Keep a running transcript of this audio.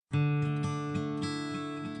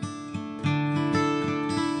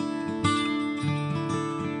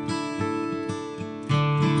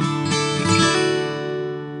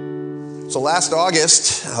So last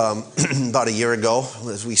August, about a year ago,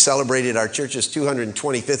 as we celebrated our church's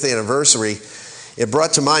 225th anniversary, it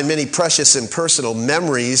brought to mind many precious and personal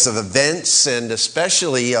memories of events and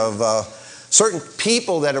especially of certain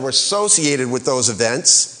people that were associated with those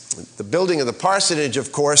events. The building of the parsonage,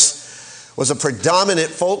 of course, was a predominant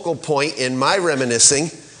focal point in my reminiscing.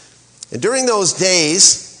 And during those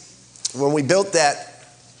days, when we built that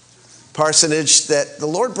parsonage, that the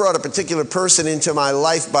Lord brought a particular person into my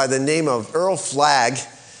life by the name of Earl Flagg,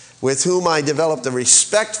 with whom I developed a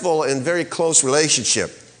respectful and very close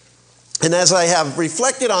relationship. And as I have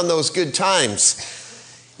reflected on those good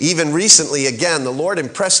times, even recently again, the Lord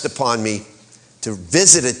impressed upon me to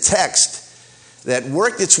visit a text that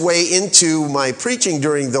worked its way into my preaching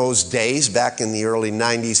during those days back in the early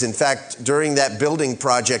 90s. In fact, during that building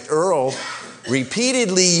project, Earl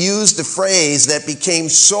repeatedly used a phrase that became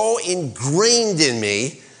so ingrained in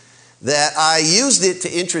me that I used it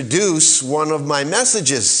to introduce one of my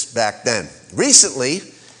messages back then. Recently,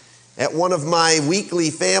 at one of my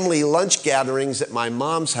weekly family lunch gatherings at my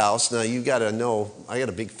mom's house, now you got to know, I got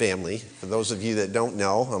a big family. For those of you that don't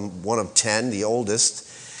know, I'm one of 10, the oldest.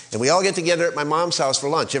 And we all get together at my mom's house for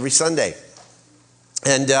lunch every Sunday.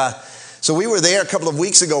 And so we were there a couple of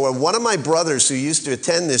weeks ago, and one of my brothers who used to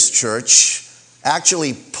attend this church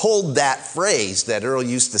actually pulled that phrase that Earl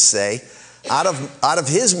used to say out of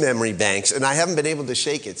his memory banks, and I haven't been able to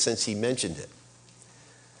shake it since he mentioned it.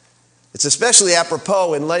 It's especially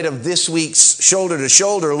apropos in light of this week's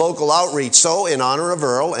shoulder-to-shoulder local outreach. So, in honor of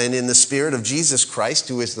Earl and in the spirit of Jesus Christ,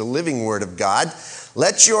 who is the living Word of God,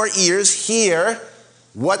 let your ears hear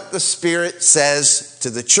what the Spirit says to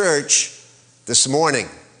the church this morning.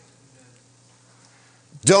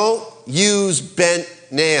 Don't use bent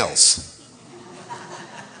nails.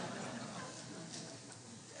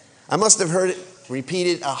 I must have heard it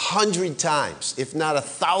repeated 100 times, if not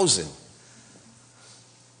 1,000.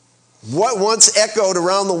 What once echoed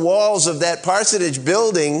around the walls of that parsonage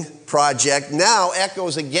building project now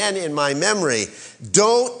echoes again in my memory.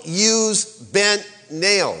 Don't use bent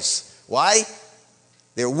nails. Why?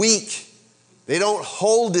 They're weak. They don't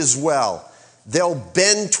hold as well. They'll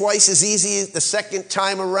bend twice as easy the second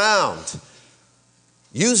time around.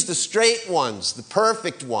 Use the straight ones, the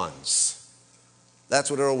perfect ones. That's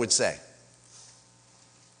what Earl would say.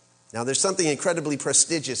 Now, there's something incredibly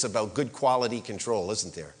prestigious about good quality control,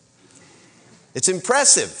 isn't there? It's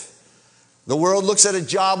impressive. The world looks at a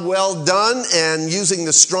job well done and using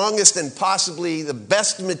the strongest and possibly the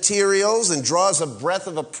best materials and draws a breath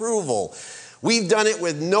of approval. We've done it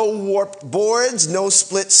with no warped boards, no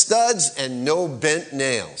split studs, and no bent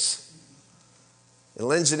nails. It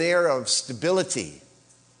lends an air of stability,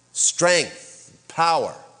 strength,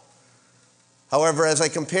 power. However, as I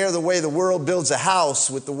compare the way the world builds a house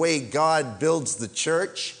with the way God builds the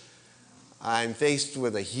church, I'm faced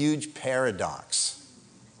with a huge paradox.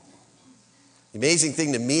 The amazing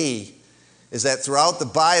thing to me is that throughout the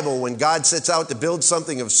Bible, when God sets out to build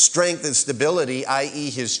something of strength and stability, i.e.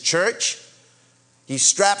 his church, he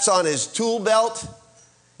straps on his tool belt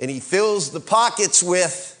and he fills the pockets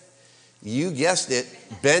with, you guessed it,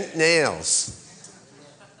 bent nails.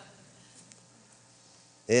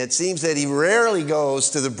 It seems that he rarely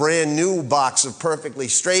goes to the brand new box of perfectly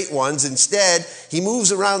straight ones. Instead, he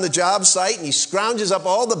moves around the job site and he scrounges up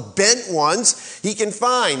all the bent ones he can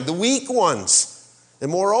find, the weak ones. And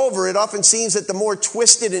moreover, it often seems that the more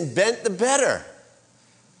twisted and bent, the better.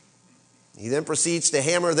 He then proceeds to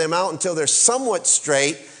hammer them out until they're somewhat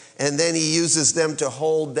straight, and then he uses them to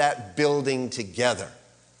hold that building together.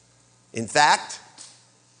 In fact,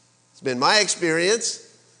 it's been my experience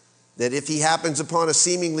that if he happens upon a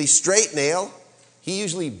seemingly straight nail, he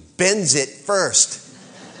usually bends it first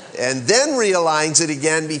and then realigns it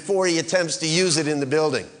again before he attempts to use it in the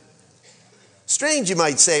building. Strange, you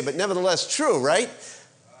might say, but nevertheless true, right?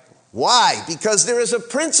 Why? Because there is a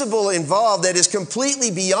principle involved that is completely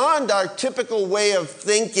beyond our typical way of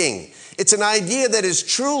thinking. It's an idea that is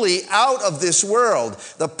truly out of this world.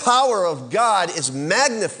 The power of God is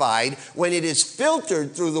magnified when it is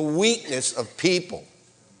filtered through the weakness of people.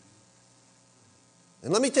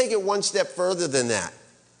 And let me take it one step further than that.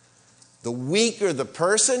 The weaker the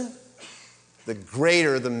person, the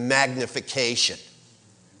greater the magnification.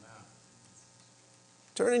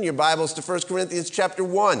 Turn in your Bibles to 1 Corinthians chapter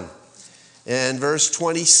 1 and verse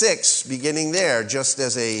 26, beginning there, just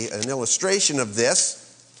as an illustration of this.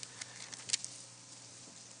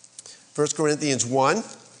 1 Corinthians 1,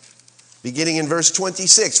 beginning in verse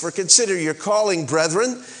 26. For consider your calling,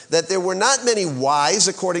 brethren, that there were not many wise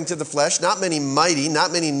according to the flesh, not many mighty,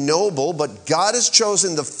 not many noble, but God has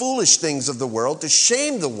chosen the foolish things of the world to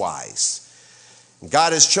shame the wise.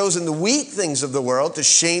 God has chosen the weak things of the world to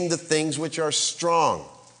shame the things which are strong.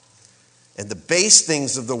 And the base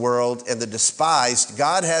things of the world and the despised,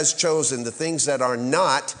 God has chosen the things that are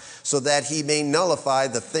not, so that he may nullify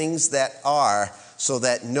the things that are, so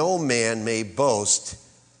that no man may boast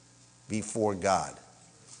before God.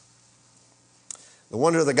 The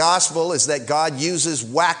wonder of the gospel is that God uses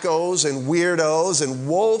wackos and weirdos and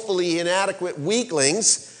woefully inadequate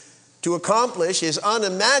weaklings to accomplish his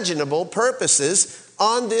unimaginable purposes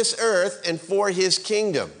on this earth and for his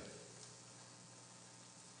kingdom.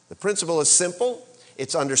 The principle is simple,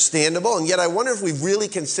 it's understandable, and yet I wonder if we've really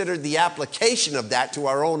considered the application of that to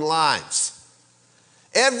our own lives.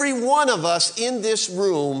 Every one of us in this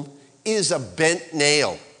room is a bent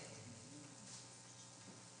nail.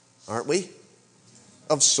 Aren't we?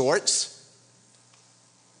 Of sorts.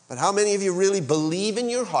 But how many of you really believe in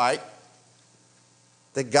your heart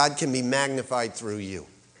that God can be magnified through you?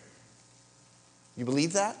 You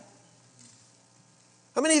believe that?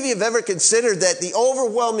 How many of you have ever considered that the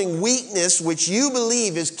overwhelming weakness which you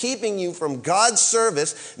believe is keeping you from God's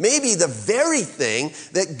service may be the very thing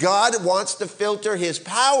that God wants to filter his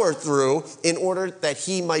power through in order that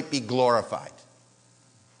he might be glorified?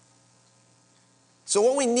 So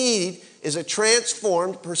what we need is a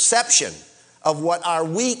transformed perception of what our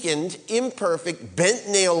weakened, imperfect, bent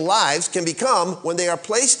nail lives can become when they are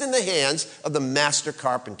placed in the hands of the master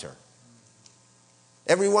carpenter.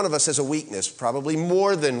 Every one of us has a weakness, probably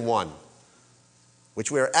more than one,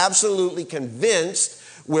 which we are absolutely convinced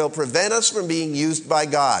will prevent us from being used by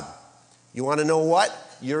God. You want to know what?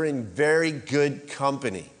 You're in very good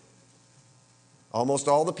company. Almost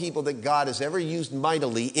all the people that God has ever used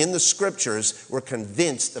mightily in the scriptures were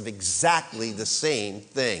convinced of exactly the same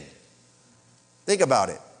thing. Think about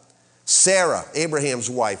it. Sarah, Abraham's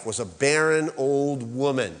wife, was a barren old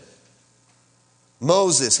woman.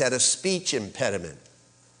 Moses had a speech impediment.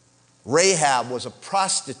 Rahab was a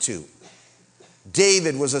prostitute.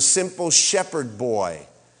 David was a simple shepherd boy.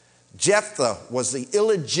 Jephthah was the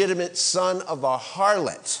illegitimate son of a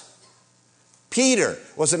harlot. Peter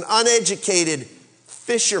was an uneducated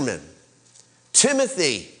fisherman.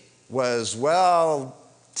 Timothy was,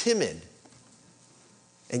 timid.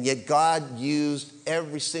 And yet God used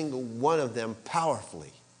every single one of them powerfully.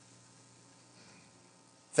 In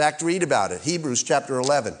fact, read about it. Hebrews chapter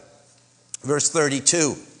 11, verse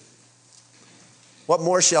 32. What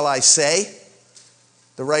more shall I say?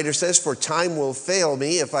 The writer says, for time will fail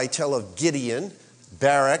me if I tell of Gideon,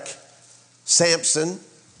 Barak, Samson,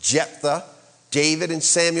 Jephthah, David and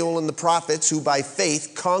Samuel and the prophets, who by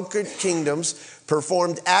faith conquered kingdoms,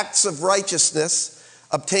 performed acts of righteousness,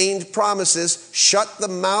 obtained promises, shut the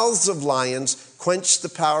mouths of lions, quenched the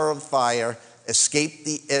power of fire, escaped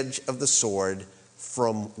the edge of the sword.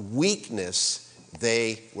 From weakness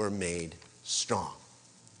they were made strong.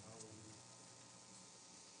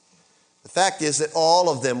 The fact is that all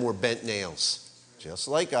of them were bent nails, just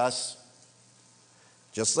like us,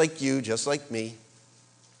 just like you, just like me.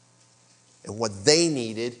 And what they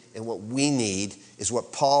needed and what we need is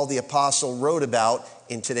what Paul the Apostle wrote about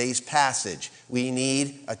in today's passage. We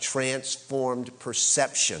need a transformed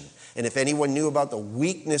perception. And if anyone knew about the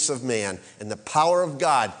weakness of man and the power of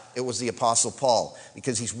God, it was the Apostle Paul,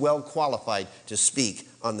 because he's well qualified to speak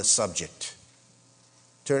on the subject.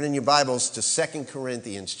 Turn in your Bibles to 2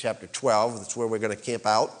 Corinthians chapter 12. That's where we're going to camp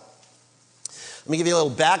out. Let me give you a little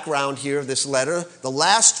background here of this letter. The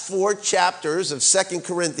last 4 chapters of 2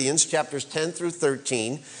 Corinthians, chapters 10 through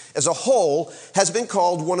 13, as a whole, has been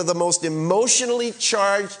called one of the most emotionally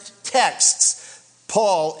charged texts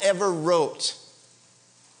Paul ever wrote.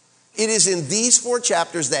 It is in these 4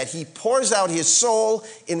 chapters that he pours out his soul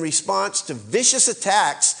in response to vicious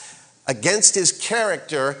attacks against his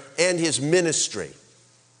character and his ministry.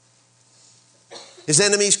 His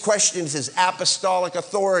enemies questioned his apostolic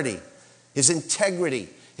authority, his integrity,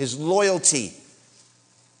 his loyalty.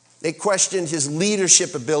 They questioned his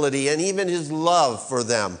leadership ability and even his love for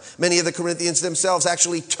them. Many of the Corinthians themselves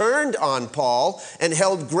actually turned on Paul and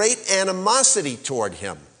held great animosity toward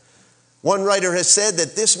him. One writer has said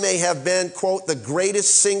that this may have been, quote, the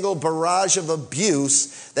greatest single barrage of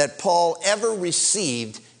abuse that Paul ever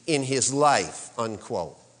received in his life,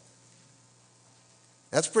 unquote.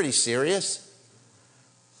 That's pretty serious.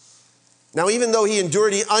 Now, even though he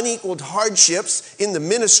endured the unequaled hardships in the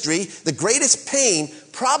ministry, the greatest pain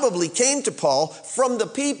probably came to Paul from the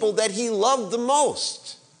people that he loved the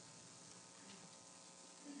most.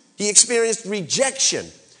 He experienced rejection,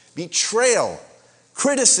 betrayal,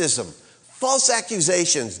 criticism, false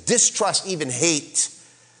accusations, distrust, even hate.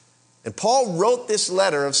 And Paul wrote this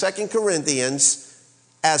letter of 2 Corinthians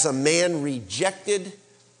as a man rejected,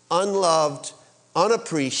 unloved,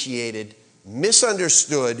 unappreciated,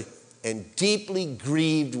 misunderstood, and deeply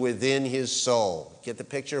grieved within his soul. Get the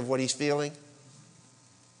picture of what he's feeling?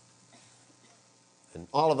 And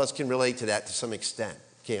all of us can relate to that to some extent,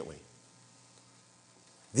 can't we?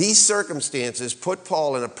 These circumstances put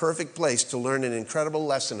Paul in a perfect place to learn an incredible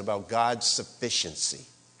lesson about God's sufficiency.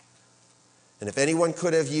 And if anyone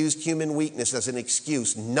could have used human weakness as an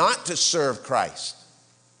excuse not to serve Christ,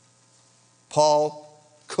 Paul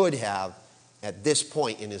could have at this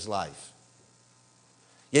point in his life.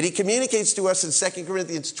 Yet he communicates to us in 2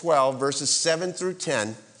 Corinthians 12, verses 7 through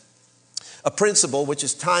 10, a principle which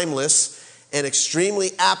is timeless and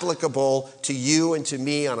extremely applicable to you and to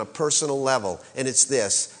me on a personal level. And it's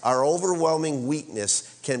this: our overwhelming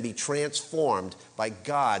weakness can be transformed by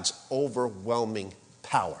God's overwhelming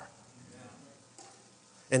power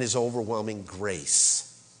and his overwhelming grace.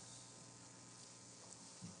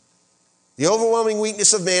 The overwhelming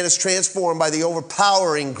weakness of man is transformed by the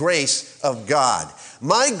overpowering grace of God.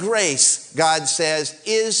 My grace, God says,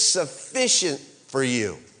 is sufficient for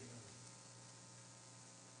you.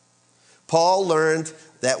 Paul learned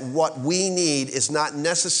that what we need is not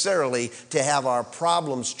necessarily to have our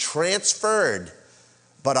problems transferred,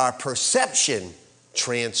 but our perception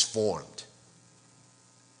transformed.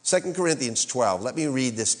 2 Corinthians 12. Let me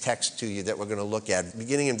read this text to you that we're going to look at,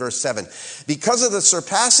 beginning in verse 7. Because of the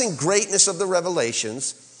surpassing greatness of the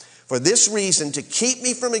revelations, for this reason, to keep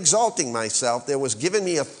me from exalting myself, there was given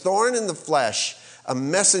me a thorn in the flesh, a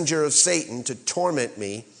messenger of Satan to torment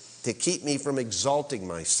me, to keep me from exalting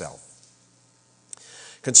myself.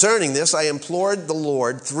 Concerning this, I implored the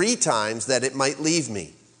Lord 3 times that it might leave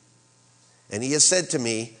me. And he has said to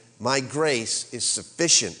me, my grace is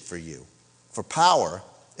sufficient for you, for power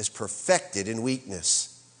is perfected in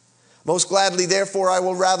weakness. Most gladly, therefore, I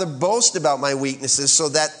will rather boast about my weaknesses, so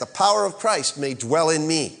that the power of Christ may dwell in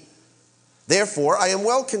me. Therefore, I am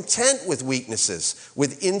well content with weaknesses,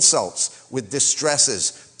 with insults, with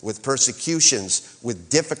distresses, with persecutions, with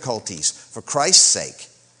difficulties, for Christ's sake.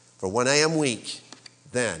 For when I am weak,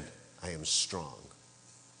 then I am strong.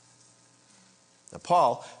 Now,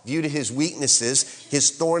 Paul viewed his weaknesses,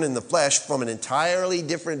 his thorn in the flesh, from an entirely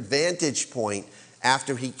different vantage point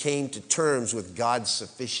after he came to terms with God's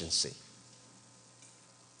sufficiency.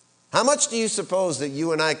 How much do you suppose that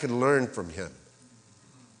you and I could learn from him?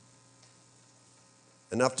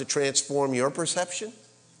 Enough to transform your perception?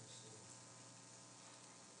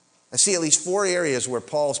 I see at least 4 areas where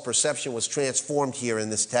Paul's perception was transformed here in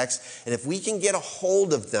this text. And if we can get a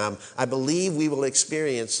hold of them, I believe we will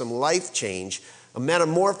experience some life change, a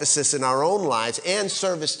metamorphosis in our own lives, and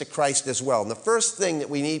service to Christ as well. And the first thing that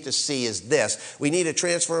we need to see is this: we need a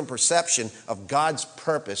transformed perception of God's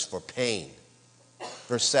purpose for pain.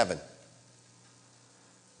 Verse 7.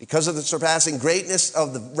 Because of the surpassing greatness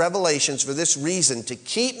of the revelations, for this reason, to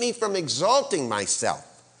keep me from exalting myself,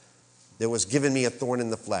 there was given me a thorn in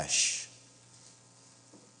the flesh.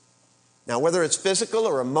 Now, whether it's physical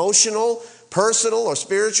or emotional, personal or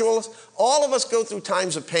spiritual, all of us go through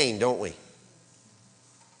times of pain, don't we?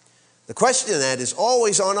 The question that is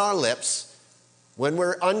always on our lips when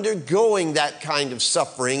we're undergoing that kind of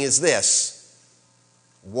suffering is this: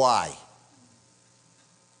 why?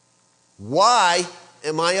 Why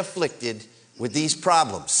am I afflicted with these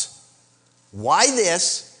problems? Why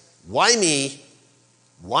this? Why me?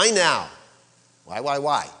 Why now?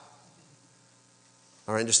 Why?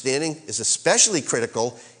 Our understanding is especially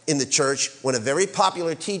critical in the church when a very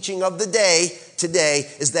popular teaching of the day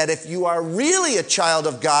today is that if you are really a child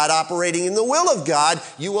of God operating in the will of God,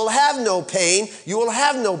 you will have no pain, you will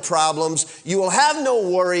have no problems, you will have no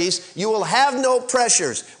worries, you will have no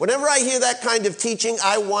pressures. Whenever I hear that kind of teaching,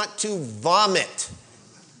 I want to vomit.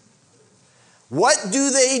 What do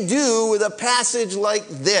they do with a passage like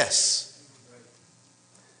this?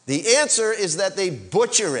 The answer is that they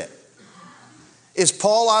butcher it. Is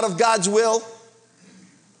Paul out of God's will?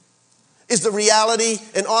 Is the reality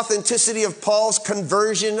and authenticity of Paul's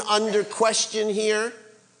conversion under question here?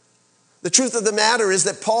 The truth of the matter is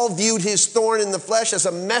that Paul viewed his thorn in the flesh as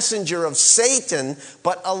a messenger of Satan,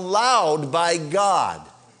 but allowed by God.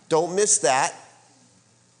 Don't miss that.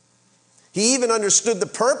 He even understood the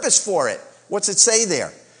purpose for it. What's it say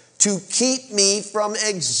there? To keep me from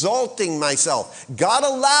exalting myself. God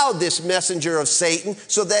allowed this messenger of Satan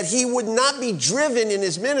so that he would not be driven in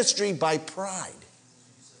his ministry by pride.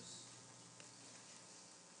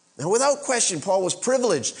 Now, without question, Paul was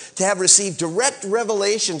privileged to have received direct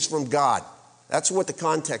revelations from God. That's what the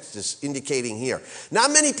context is indicating here.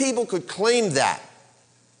 Not many people could claim that,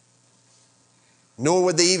 nor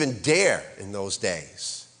would they even dare in those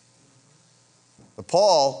days. But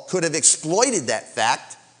Paul could have exploited that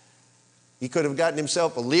fact He could have gotten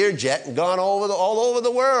himself a Learjet and gone all over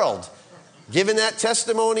the world, given that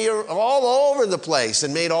testimony all over the place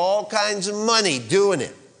and made all kinds of money doing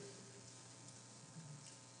it.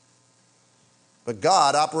 But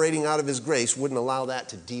God, operating out of his grace, wouldn't allow that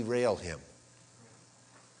to derail him.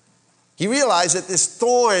 He realized that this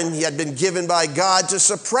thorn he had been given by God to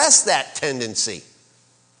suppress that tendency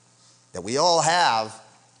that we all have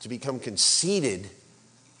to become conceited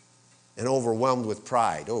and overwhelmed with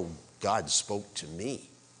pride. Oh, God spoke to me,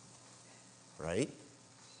 right?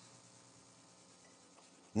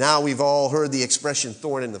 Now we've all heard the expression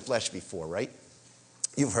thorn in the flesh before, right?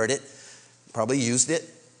 You've heard it, probably used it.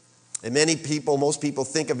 And most people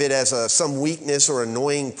think of it as some weakness or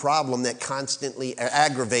annoying problem that constantly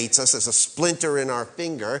aggravates us, as a splinter in our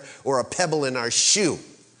finger or a pebble in our shoe.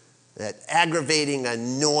 That aggravating,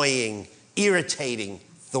 annoying, irritating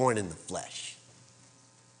thorn in the flesh.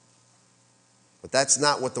 But that's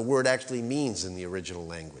not what the word actually means in the original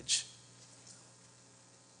language.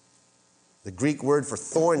 The Greek word for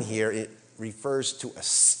thorn here, it refers to a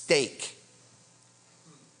stake.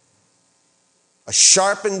 A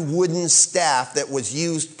sharpened wooden staff that was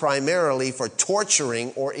used primarily for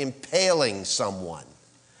torturing or impaling someone.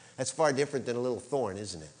 That's far different than a little thorn,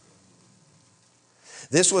 isn't it?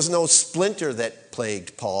 This was no splinter that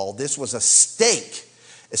plagued Paul. This was a stake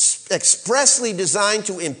expressly designed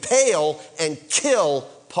to impale and kill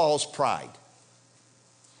Paul's pride.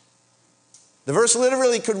 The verse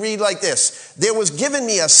literally could read like this: there was given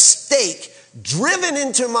me a stake driven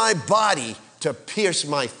into my body to pierce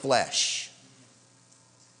my flesh.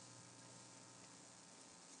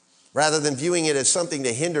 Rather than viewing it as something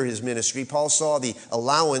to hinder his ministry, Paul saw the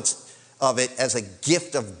allowance of it as a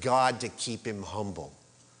gift of God to keep him humble.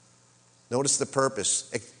 Notice the purpose,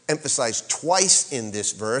 emphasized twice in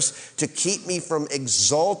this verse, to keep me from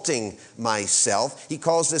exalting myself. He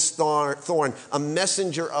calls this thorn a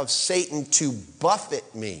messenger of Satan to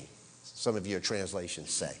buffet me, some of your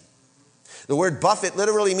translations say. The word buffet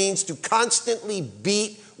literally means to constantly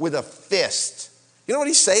beat with a fist. You know what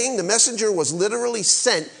he's saying? The messenger was literally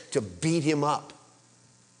sent to beat him up.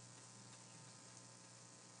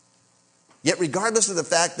 Yet regardless of the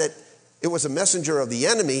fact that it was a messenger of the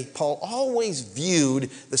enemy, Paul always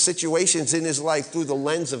viewed the situations in his life through the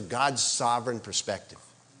lens of God's sovereign perspective.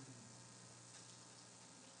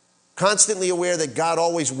 Constantly aware that God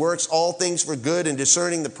always works all things for good and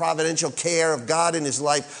discerning the providential care of God in his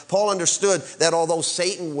life, Paul understood that although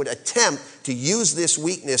Satan would attempt to use this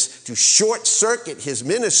weakness to short-circuit his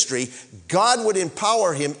ministry, God would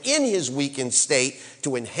empower him in his weakened state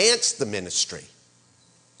to enhance the ministry.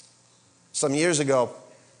 Some years ago,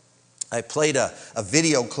 I played a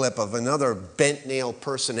video clip of another bent-nail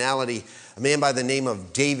personality, a man by the name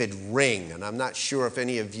of David Ring. And I'm not sure if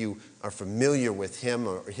any of you are familiar with him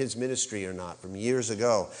or his ministry or not, from years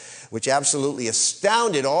ago, which absolutely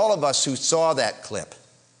astounded all of us who saw that clip.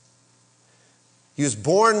 He was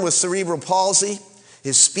born with cerebral palsy.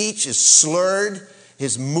 His speech is slurred.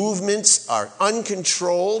 His movements are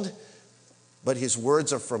uncontrolled, but his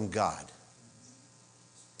words are from God.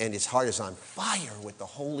 And his heart is on fire with the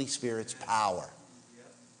Holy Spirit's power.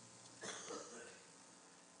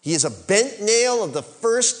 He is a bent nail of the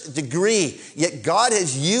first degree, yet God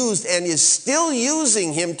has used and is still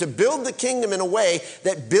using him to build the kingdom in a way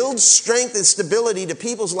that builds strength and stability to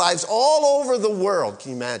people's lives all over the world. Can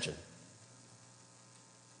you imagine?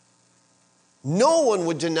 No one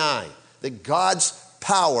would deny that God's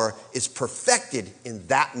power is perfected in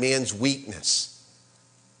that man's weakness.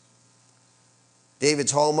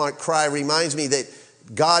 David's hallmark cry reminds me that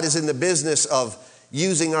God is in the business of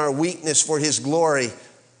using our weakness for his glory.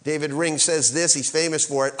 David Ring says this, he's famous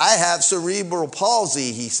for it. I have cerebral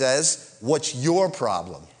palsy, he says. What's your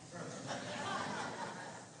problem?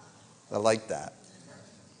 I like that.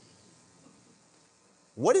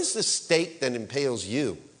 What is the stake that impales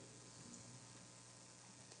you?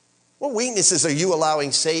 What weaknesses are you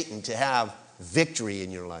allowing Satan to have victory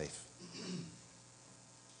in your life?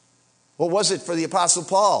 What was it for the Apostle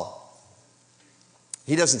Paul?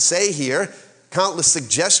 He doesn't say here. Countless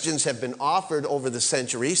suggestions have been offered over the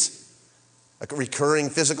centuries.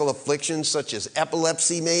 Recurring physical afflictions such as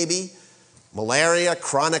epilepsy maybe, malaria,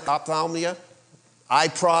 chronic ophthalmia, eye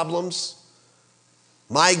problems,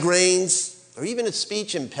 migraines, or even a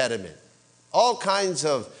speech impediment. All kinds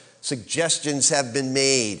of suggestions have been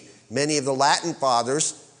made. Many of the Latin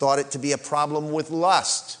fathers thought it to be a problem with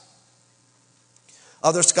lust.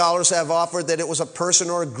 Other scholars have offered that it was a person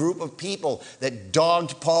or a group of people that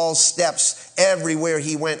dogged Paul's steps everywhere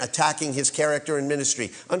he went, attacking his character and ministry.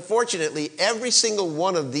 Unfortunately, every single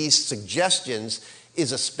one of these suggestions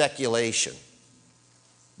is a speculation.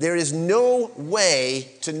 There is no way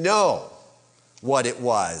to know what it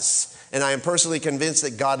was. And I am personally convinced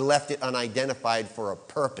that God left it unidentified for a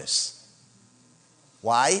purpose.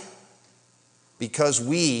 Why? Because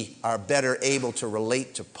we are better able to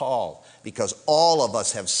relate to Paul, because all of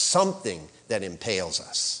us have something that impales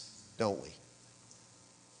us, don't we?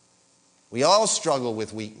 We all struggle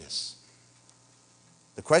with weakness.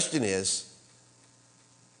 The question is,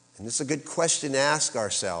 and this is a good question to ask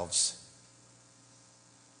ourselves,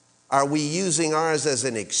 are we using ours as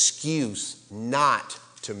an excuse not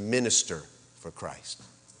to minister for Christ?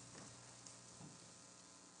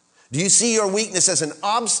 Do you see your weakness as an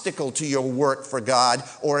obstacle to your work for God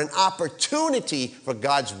or an opportunity for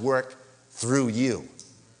God's work through you?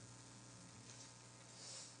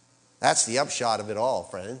 That's the upshot of it all,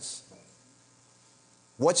 friends.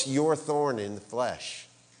 What's your thorn in the flesh?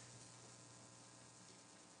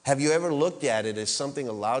 Have you ever looked at it as something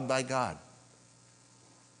allowed by God?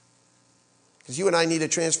 Because you and I need a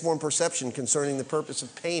transformed perception concerning the purpose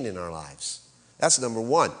of pain in our lives. That's number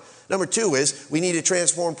one. Number two is we need a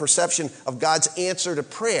transformed perception of God's answer to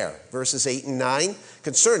prayer. Verses 8 and 9.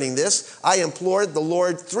 Concerning this, I implored the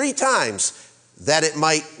Lord 3 times that it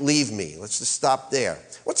might leave me. Let's just stop there.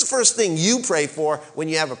 What's the first thing you pray for when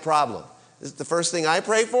you have a problem? Is it the first thing I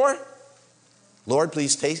pray for? Lord,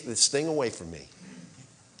 please take this thing away from me.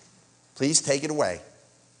 Please take it away.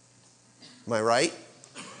 Am I right?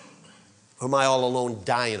 Or am I all alone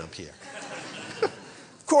dying up here?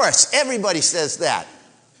 Of course, everybody says that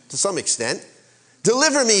to some extent.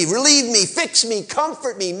 Deliver me, relieve me, fix me,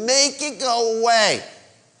 comfort me, make it go away.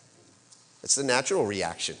 That's the natural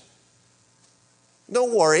reaction.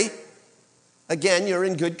 Don't worry. Again, you're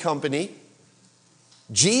in good company.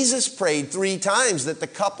 Jesus prayed 3 times that the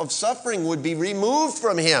cup of suffering would be removed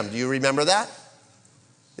from him. Do you remember that?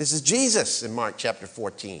 This is Jesus in Mark chapter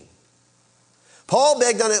 14. Paul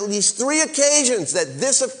begged on at least 3 occasions that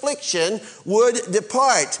this affliction would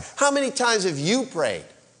depart. How many times have you prayed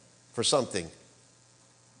for something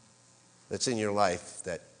that's in your life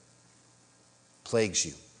that plagues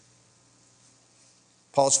you?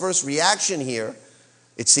 Paul's first reaction here,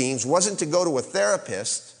 it seems, wasn't to go to a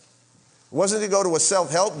therapist, wasn't to go to a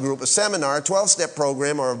self-help group, a seminar, a 12-step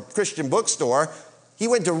program, or a Christian bookstore. He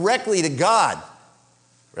went directly to God,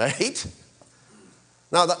 right?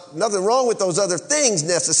 Now, nothing wrong with those other things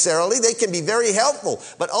necessarily. They can be very helpful.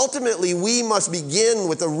 But ultimately, we must begin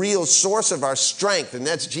with the real source of our strength, and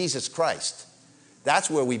that's Jesus Christ. That's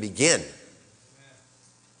where we begin.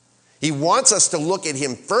 He wants us to look at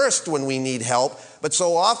him first when we need help, but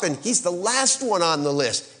so often he's the last one on the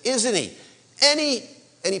list, isn't he?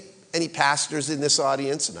 Any pastors in this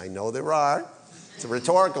audience, and I know there are, it's a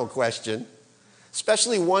rhetorical question,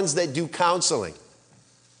 especially ones that do counseling.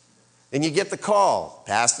 And you get the call,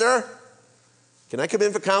 Pastor, can I come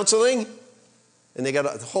in for counseling? And they got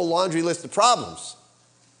a whole laundry list of problems,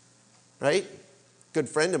 right? Good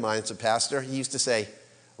friend of mine, it's a pastor, he used to say,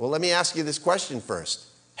 well, let me ask you this question first.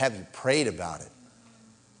 Have you prayed about it?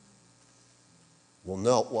 Well,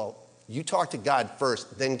 no. Well, you talk to God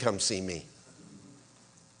first, then come see me.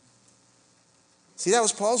 See, that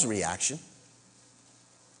was Paul's reaction.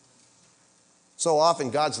 So often,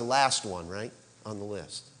 God's the last one, right, on the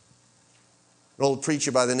list. An old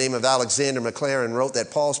preacher by the name of Alexander McLaren wrote that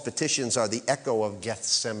Paul's petitions are the echo of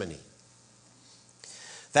Gethsemane.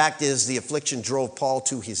 Fact is, the affliction drove Paul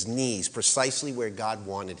to his knees, precisely where God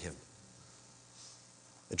wanted him.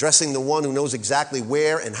 Addressing the one who knows exactly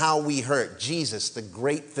where and how we hurt, Jesus, the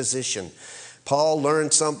great physician. Paul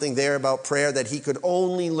learned something there about prayer that he could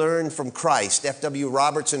only learn from Christ. F.W.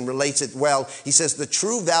 Robertson relates it well. He says, the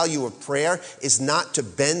true value of prayer is not to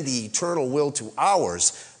bend the eternal will to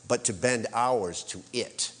ours, but to bend ours to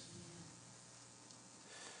it.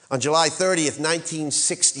 On July 30th,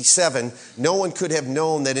 1967, no one could have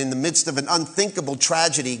known that in the midst of an unthinkable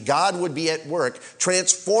tragedy, God would be at work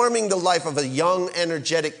transforming the life of a young,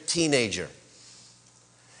 energetic teenager.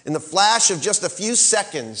 In the flash of just a few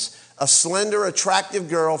seconds, a slender, attractive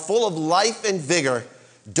girl full of life and vigor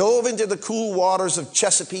dove into the cool waters of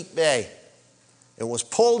Chesapeake Bay and was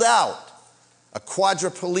pulled out, a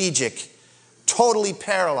quadriplegic, totally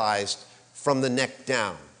paralyzed from the neck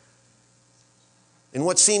down. In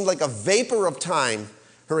what seemed like a vapor of time,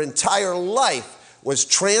 her entire life was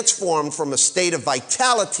transformed from a state of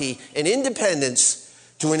vitality and independence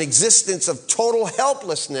to an existence of total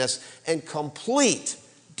helplessness and complete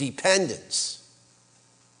dependence.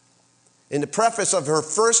 In the preface of her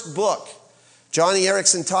first book, Johnny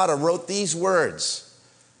Erickson Tada wrote these words.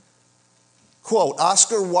 Quote,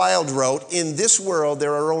 Oscar Wilde wrote, in this world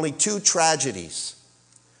there are only 2 tragedies.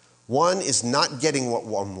 One is not getting what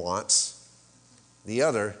one wants, The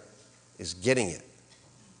other is getting it.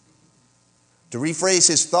 To rephrase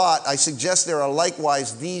his thought, I suggest there are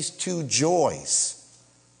likewise these two joys.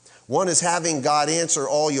 One is having God answer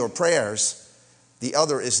all your prayers. The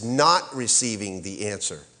other is not receiving the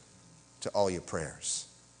answer to all your prayers.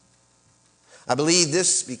 I believe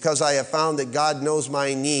this because I have found that God knows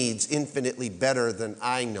my needs infinitely better than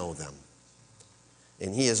I know them.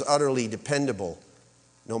 And he is utterly dependable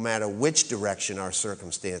no matter which direction our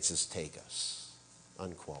circumstances take us.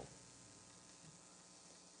 Unquote.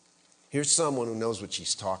 Here's someone who knows what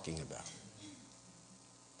she's talking about.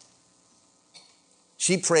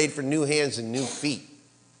 She prayed for new hands and new feet.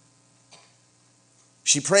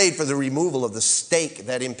 She prayed for the removal of the stake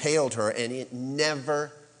that impaled her, and it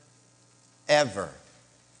never, ever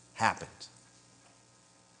happened.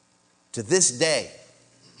 To this day,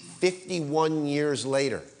 51 years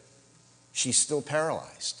later, she's still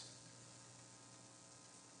paralyzed.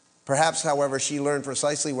 Perhaps, however, she learned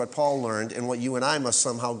precisely what Paul learned and what you and I must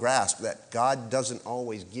somehow grasp, that God doesn't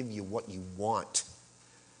always give you what you want,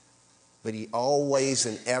 but he always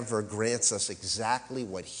and ever grants us exactly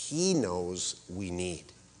what he knows we need.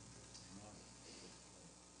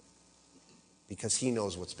 Because he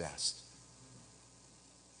knows what's best.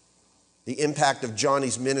 The impact of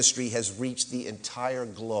Johnny's ministry has reached the entire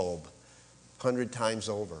globe 100 times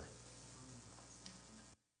over.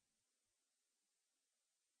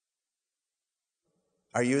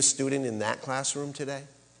 Are you a student in that classroom today?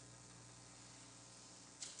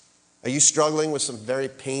 Are you struggling with some very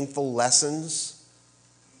painful lessons?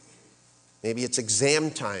 Maybe it's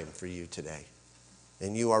exam time for you today,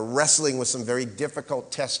 and you are wrestling with some very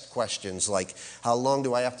difficult test questions like, how long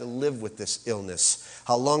do I have to live with this illness?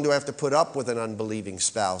 How long do I have to put up with an unbelieving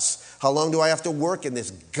spouse? How long do I have to work in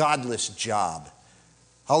this godless job?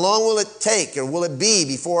 How long will it take or will it be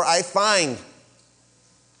before I find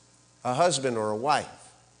a husband or a wife?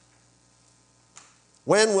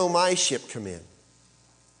 When will my ship come in?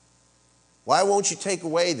 Why won't you take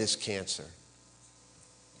away this cancer?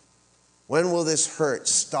 When will this hurt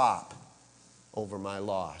stop over my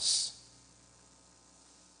loss?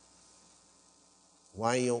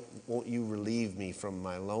 Why won't you relieve me from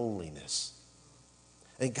my loneliness?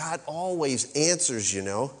 And God always answers, you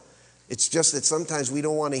know. It's just that sometimes we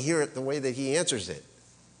don't want to hear it the way that he answers it.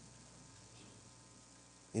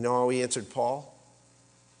 You know how he answered Paul?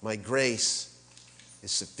 My grace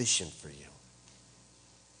is sufficient for you.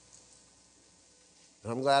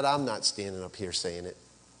 And I'm glad I'm not standing up here saying it,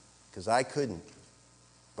 because I couldn't.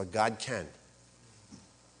 But God can,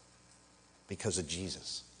 because of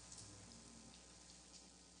Jesus.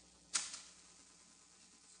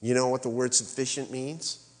 You know what the word sufficient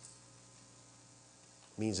means?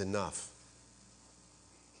 It means enough.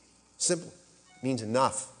 Simple. It means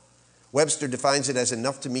enough. Webster defines it as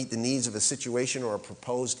enough to meet the needs of a situation or a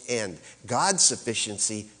proposed end. God's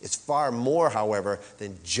sufficiency is far more, however,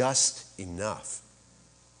 than just enough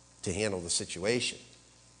to handle the situation.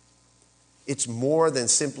 It's more than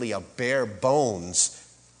simply a bare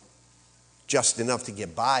bones, just enough to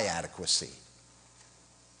get by adequacy.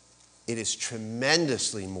 It is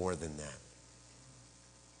tremendously more than that.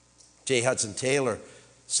 J. Hudson Taylor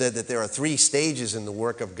said that there are 3 stages in the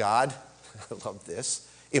work of God. I love this.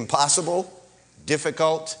 Impossible,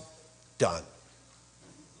 difficult, done.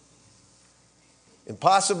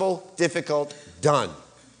 Impossible, difficult, done.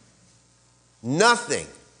 Nothing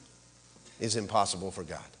is impossible for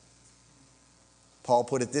God. Paul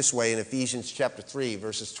put it this way in Ephesians chapter 3,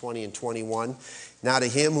 verses 20 and 21. Now to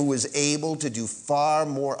him who is able to do far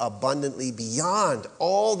more abundantly beyond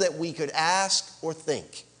all that we could ask or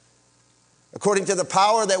think, according to the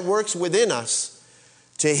power that works within us,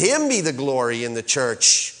 to him be the glory in the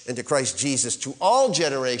church and to Christ Jesus to all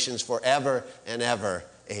generations forever and ever.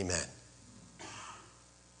 Amen.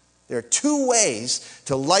 There are 2 ways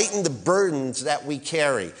to lighten the burdens that we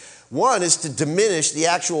carry. One is to diminish the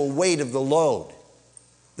actual weight of the load.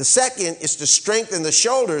 The second is to strengthen the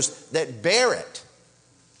shoulders that bear it.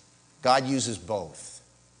 God uses both.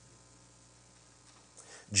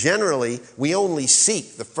 Generally, we only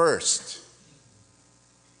seek the first.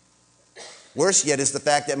 Worse yet is the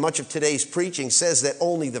fact that much of today's preaching says that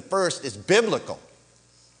only the first is biblical.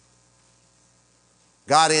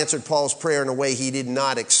 God answered Paul's prayer in a way he did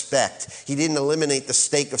not expect. He didn't eliminate the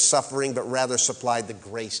stake of suffering, but rather supplied the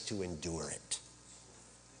grace to endure it.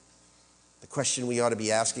 The question we ought to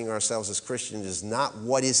be asking ourselves as Christians is not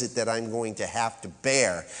what is it that I'm going to have to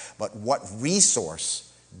bear, but what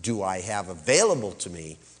resource do I have available to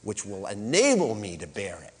me which will enable me to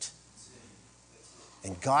bear it?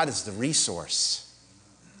 And God is the resource.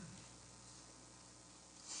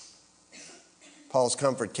 Paul's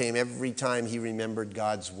comfort came every time he remembered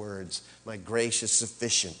God's words. My grace is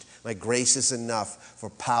sufficient. My grace is enough, for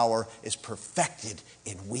power is perfected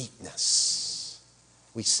in weakness.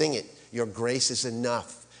 We sing it. Your grace is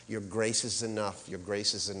enough. Your grace is enough. Your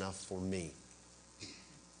grace is enough for me.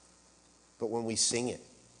 But when we sing it,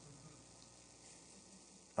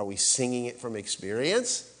 are we singing it from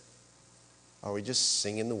experience? Or are we just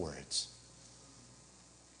singing the words?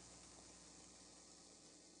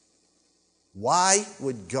 Why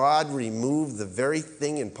would God remove the very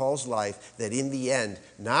thing in Paul's life that in the end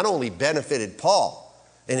not only benefited Paul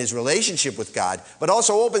and his relationship with God, but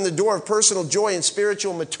also opened the door of personal joy and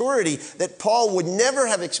spiritual maturity that Paul would never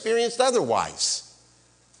have experienced otherwise?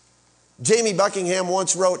 Jamie Buckingham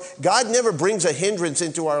once wrote, God never brings a hindrance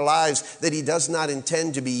into our lives that he does not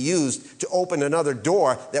intend to be used to open another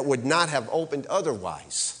door that would not have opened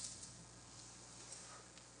otherwise.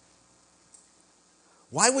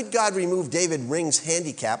 Why would God remove David Ring's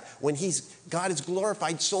handicap when God is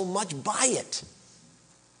glorified so much by it?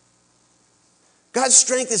 God's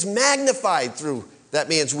strength is magnified through that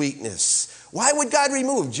man's weakness. Why would God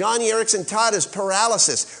remove Johnny Erickson Tada's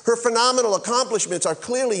paralysis? Her phenomenal accomplishments are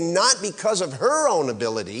clearly not because of her own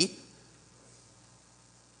ability.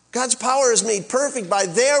 God's power is made perfect by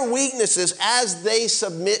their weaknesses as they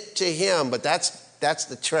submit to him. But that's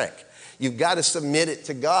the trick. You've got to submit it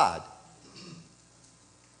to God.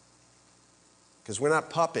 Because we're not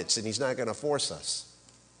puppets and he's not going to force us.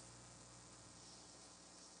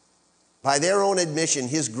 By their own admission,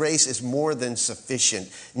 his grace is more than sufficient.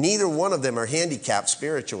 Neither one of them are handicapped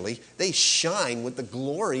spiritually. They shine with the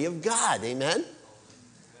glory of God. Amen?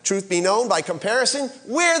 Truth be known, by comparison,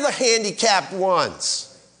 we're the handicapped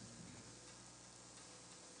ones.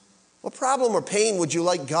 What problem or pain would you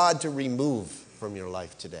like God to remove from your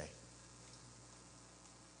life today?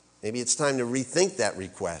 Maybe it's time to rethink that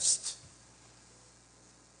request.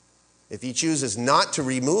 If he chooses not to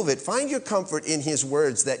remove it, find your comfort in his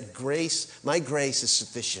words that my grace is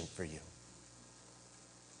sufficient for you.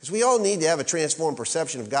 Because we all need to have a transformed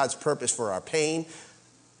perception of God's purpose for our pain,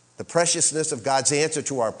 the preciousness of God's answer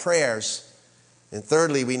to our prayers, and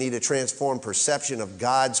thirdly, we need a transformed perception of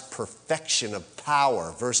God's perfection of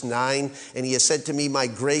power. Verse 9, and he has said to me, my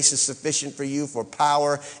grace is sufficient for you, for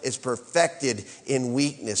power is perfected in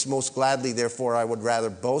weakness. Most gladly, therefore, I would rather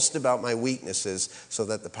boast about my weaknesses so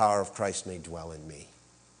that the power of Christ may dwell in me.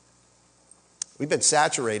 We've been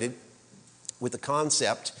saturated with the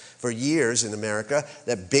concept for years in America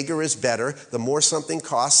that bigger is better. The more something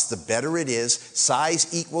costs, the better it is.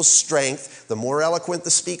 Size equals strength. The more eloquent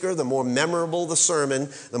the speaker, the more memorable the sermon,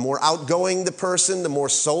 the more outgoing the person, the more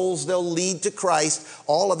souls they'll lead to Christ.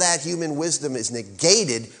 All of that human wisdom is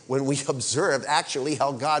negated when we observe actually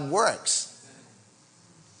how God works.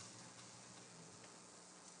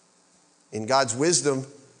 In God's wisdom,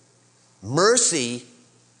 mercy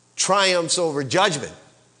triumphs over judgment.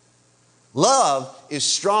 Love is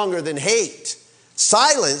stronger than hate.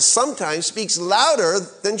 Silence sometimes speaks louder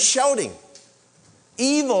than shouting.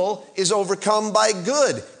 Evil is overcome by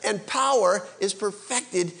good, and power is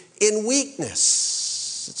perfected in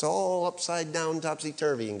weakness. It's all upside down,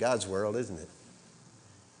 topsy-turvy in God's world, isn't it?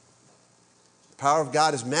 The power of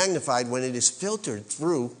God is magnified when it is filtered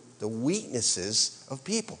through the weaknesses of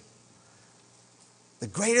people. The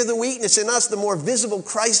greater the weakness in us, the more visible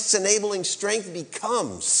Christ's enabling strength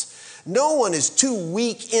becomes. No one is too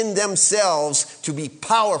weak in themselves to be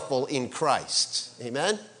powerful in Christ.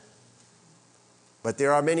 Amen? But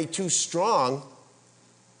there are many too strong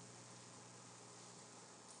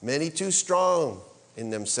in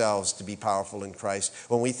themselves to be powerful in Christ.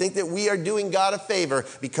 When we think that we are doing God a favor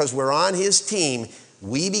because we're on his team,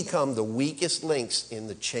 we become the weakest links in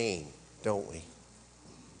the chain, don't we?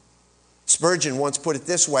 Spurgeon once put it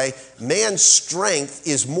this way, man's strength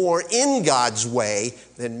is more in God's way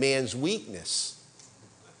than man's weakness.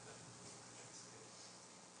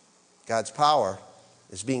 God's power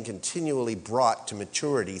is being continually brought to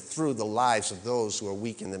maturity through the lives of those who are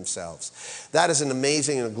weak in themselves. That is an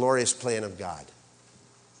amazing and a glorious plan of God.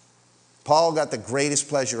 Paul got the greatest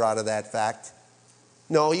pleasure out of that fact.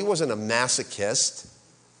 No, he wasn't a masochist.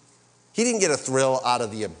 He didn't get a thrill out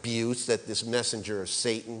of the abuse that this messenger of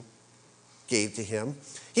Satan gave to him.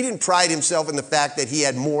 He didn't pride himself in the fact that he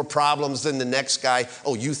had more problems than the next guy.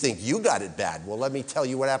 Oh, you think you got it bad? Well, let me tell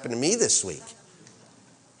you what happened to me this week.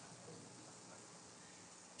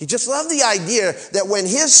 He just loved the idea that when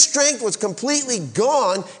his strength was completely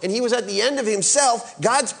gone and he was at the end of himself,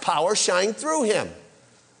 God's power shined through him.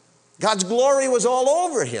 God's glory was all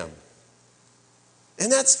over him.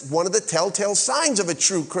 And that's one of the telltale signs of a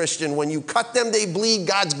true Christian. When you cut them, they bleed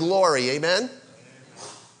God's glory. Amen?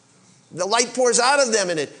 The light pours out of them,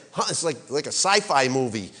 and it's like a sci-fi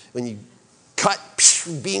movie. When you cut,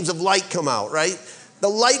 beams of light come out, right? The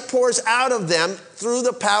light pours out of them through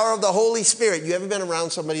the power of the Holy Spirit. You ever been around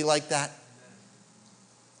somebody like that?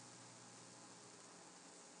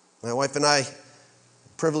 My wife and I were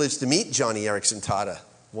privileged to meet Johnny Erickson Tata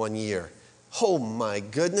one year. Oh my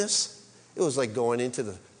goodness. It was like going into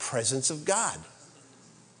the presence of God.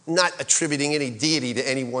 Not attributing any deity to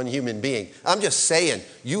any one human being. I'm just saying,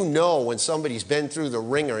 you know when somebody's been through the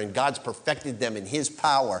ringer and God's perfected them in His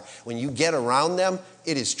power, when you get around them,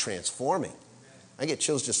 it is transforming. I get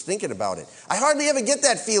chills just thinking about it. I hardly ever get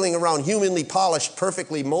that feeling around humanly polished,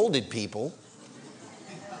 perfectly molded people.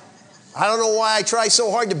 I don't know why I try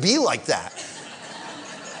so hard to be like that.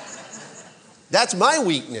 That's my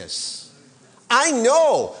weakness. I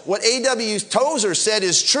know what A.W. Tozer said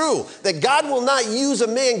is true, that God will not use a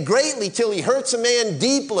man greatly till he hurts a man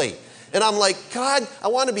deeply. And I'm like, God, I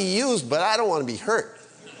want to be used, but I don't want to be hurt.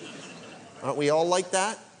 Aren't we all like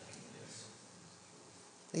that?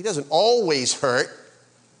 He doesn't always hurt.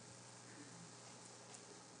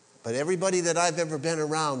 But everybody that I've ever been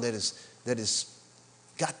around that is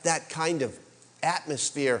got that kind of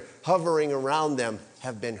atmosphere hovering around them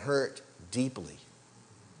have been hurt deeply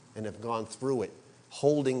and have gone through it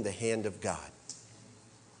holding the hand of God.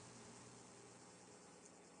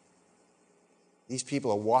 These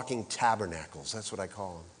people are walking tabernacles. That's what I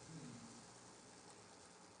call them.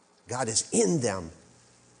 God is in them.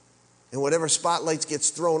 And whatever spotlights gets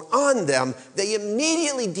thrown on them, they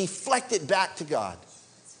immediately deflect it back to God.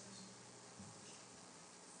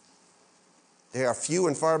 They are few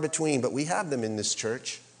and far between, but we have them in this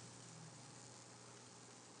church.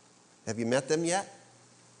 Have you met them yet?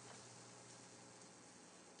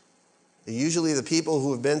 They're usually the people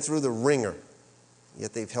who have been through the ringer,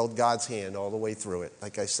 yet they've held God's hand all the way through it.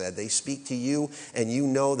 Like I said, they speak to you, and you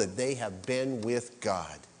know that they have been with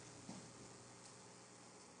God.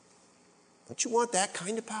 Don't you want that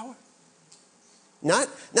kind of power? Not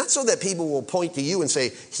so that people will point to you and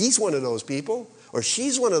say, he's one of those people, or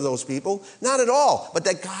she's one of those people. Not at all. But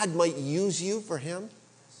that God might use you for Him.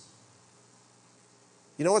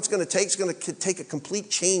 You know what it's going to take? It's going to take a complete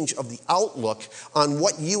change of the outlook on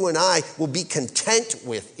what you and I will be content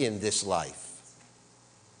with in this life.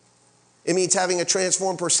 It means having a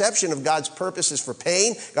transformed perception of God's purposes for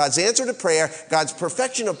pain, God's answer to prayer, God's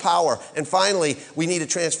perfection of power, and finally, we need a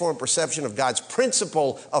transformed perception of God's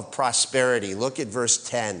principle of prosperity. Look at verse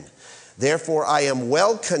 10. Therefore, I am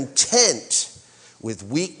well content with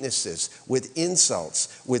weaknesses, with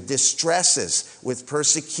insults, with distresses, with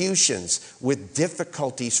persecutions, with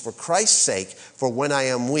difficulties for Christ's sake. For when I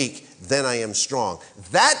am weak, then I am strong.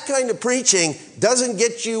 That kind of preaching doesn't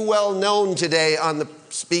get you well known today on the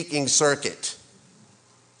speaking circuit.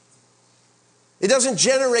 It doesn't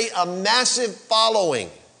generate a massive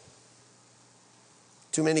following.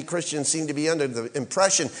 Too many Christians seem to be under the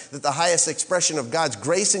impression that the highest expression of God's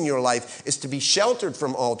grace in your life is to be sheltered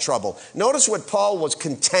from all trouble. Notice what Paul was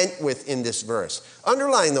content with in this verse.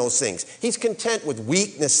 Underline those things. He's content with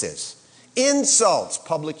weaknesses, insults,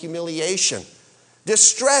 public humiliation,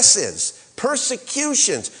 distresses,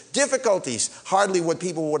 persecutions, difficulties, hardly what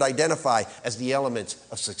people would identify as the elements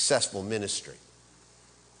of successful ministry.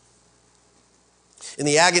 In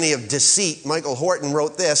The Agony of Deceit, Michael Horton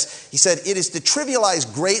wrote this. He said, "It is to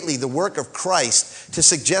trivialize greatly the work of Christ to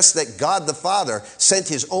suggest that God the Father sent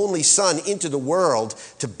His only Son into the world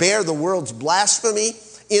to bear the world's blasphemy,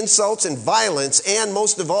 insults, and violence, and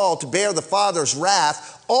most of all, to bear the Father's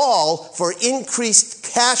wrath, all for increased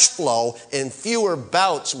cash flow and fewer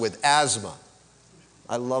bouts with asthma."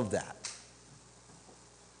 I love that.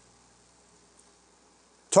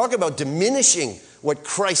 Talk about diminishing what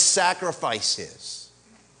Christ's sacrifice is.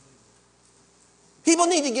 People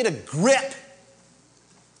need to get a grip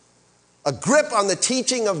on the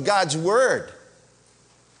teaching of God's Word.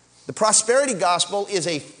 The prosperity gospel is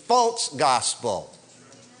a false gospel.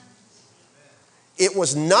 It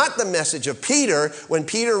was not the message of Peter when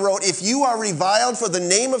Peter wrote, "If you are reviled for the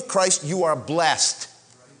name of Christ, you are blessed,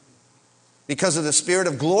 because of the Spirit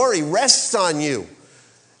of glory rests on you."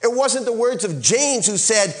 It wasn't the words of James who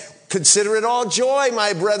said, "Consider it all joy,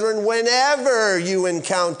 my brethren, whenever you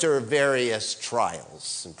encounter various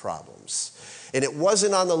trials and problems." And it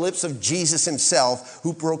wasn't on the lips of Jesus Himself,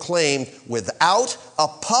 who proclaimed without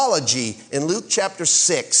apology in Luke chapter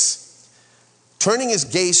 6, turning His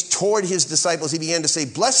gaze toward His disciples, He began to say,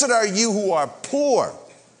 "Blessed are you who are poor,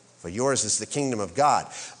 for yours is the kingdom of God.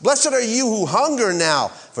 Blessed are you who hunger now,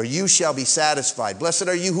 for you shall be satisfied. Blessed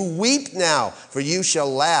are you who weep now, for you shall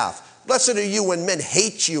laugh. Blessed are you when men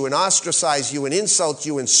hate you and ostracize you and insult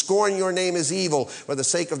you and scorn your name as evil for the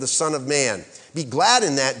sake of the Son of Man. Be glad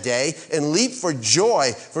in that day and leap for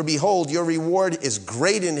joy, for behold, your reward is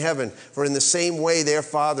great in heaven. For in the same way their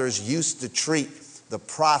fathers used to treat the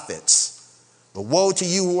prophets. But woe to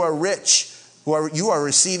you who are rich, you are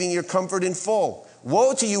receiving your comfort in full.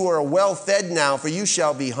 Woe to you who are well fed now, for you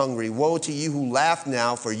shall be hungry. Woe to you who laugh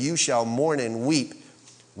now, for you shall mourn and weep.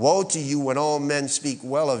 Woe to you when all men speak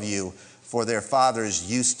well of you, for their fathers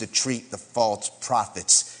used to treat the false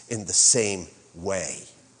prophets in the same way.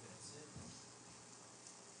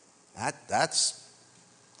 That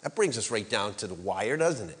brings us right down to the wire,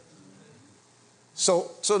 doesn't it?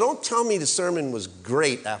 So don't tell me the sermon was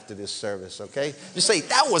great after this service, okay? Just say,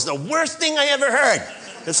 that was the worst thing I ever heard.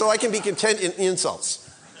 And so I can be content in insults.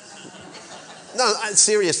 No,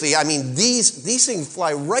 seriously, I mean, these things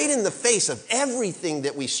fly right in the face of everything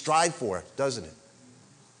that we strive for, doesn't it?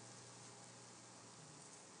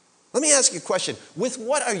 Let me ask you a question. With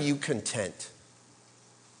what are you content?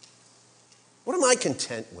 What am I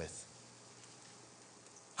content with?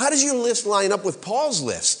 How does your list line up with Paul's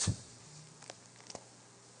list?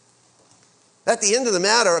 At the end of the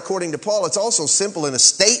matter, according to Paul, it's also simple in a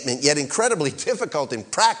statement, yet incredibly difficult in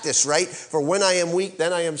practice, right? For when I am weak,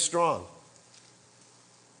 then I am strong.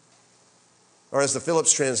 Or as the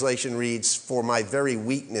Phillips translation reads, for my very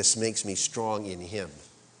weakness makes me strong in him.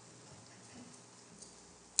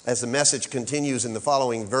 As the message continues in the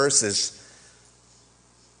following verses,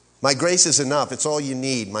 my grace is enough. It's all you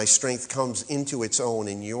need. My strength comes into its own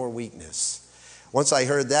in your weakness. Once I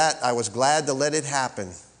heard that, I was glad to let it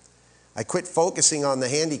happen. I quit focusing on the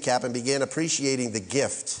handicap and began appreciating the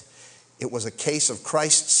gift. It was a case of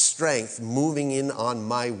Christ's strength moving in on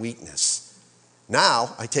my weakness.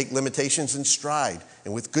 Now I take limitations in stride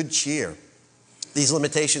and with good cheer. These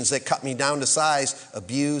limitations that cut me down to size,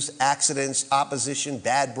 abuse, accidents, opposition,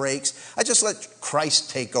 bad breaks, I just let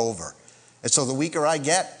Christ take over. And so the weaker I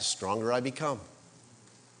get, the stronger I become.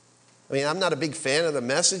 I mean, I'm not a big fan of the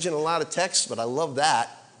message in a lot of texts, but I love that.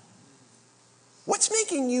 What's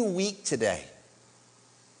making you weak today?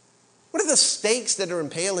 What are the stakes that are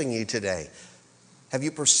impaling you today? Have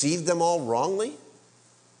you perceived them all wrongly?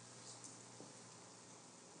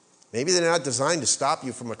 Maybe they're not designed to stop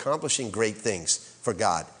you from accomplishing great things for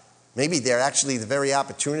God. Maybe they're actually the very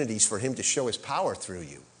opportunities for him to show his power through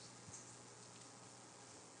you.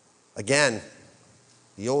 Again,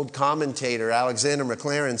 the old commentator Alexander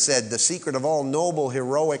McLaren said, the secret of all noble,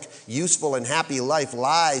 heroic, useful, and happy life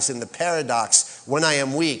lies in the paradox, when I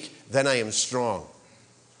am weak, then I am strong.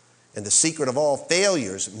 And the secret of all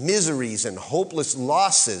failures, miseries, and hopeless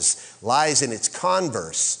losses lies in its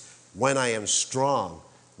converse, when I am strong,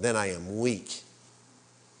 then I am weak.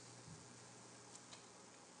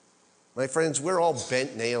 My friends, we're all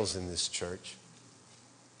bent nails in this church.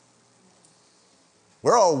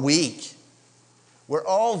 We're all weak. We're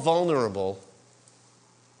all vulnerable.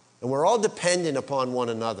 And we're all dependent upon one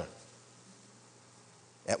another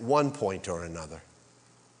at one point or another.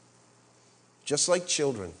 Just like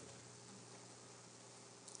children.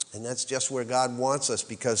 And that's just where God wants us,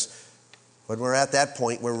 because when we're at that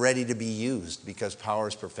point, we're ready to be used, because power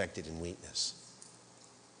is perfected in weakness.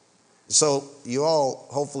 So you all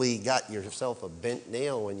hopefully got yourself a bent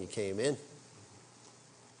nail when you came in.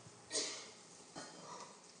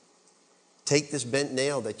 Take this bent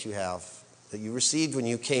nail that you have, that you received when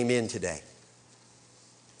you came in today,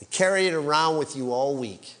 and carry it around with you all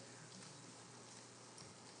week.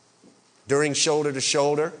 During shoulder to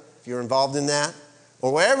shoulder, if you're involved in that,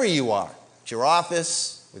 or wherever you are, at your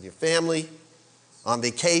office, with your family, on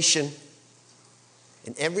vacation.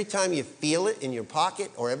 And every time you feel it in your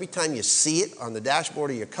pocket, or every time you see it on the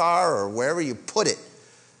dashboard of your car, or wherever you put it,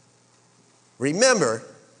 remember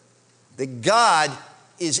that God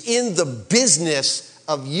is in the business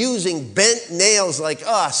of using bent nails like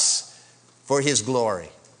us for his glory.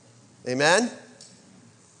 Amen?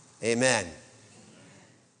 Amen.